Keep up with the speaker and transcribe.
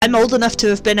I'm old enough to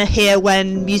have been here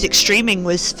when music streaming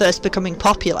was first becoming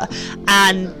popular,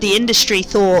 and the industry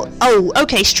thought, oh,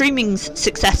 okay, streaming's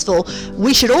successful,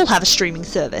 we should all have a streaming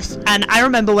service. And I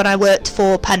remember when I worked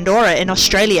for Pandora in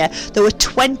Australia, there were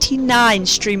 29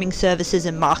 streaming services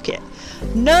in market.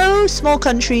 No small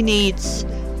country needs,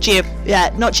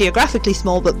 not geographically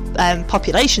small, but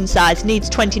population size,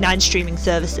 needs 29 streaming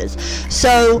services.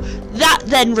 So that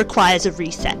then requires a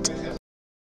reset.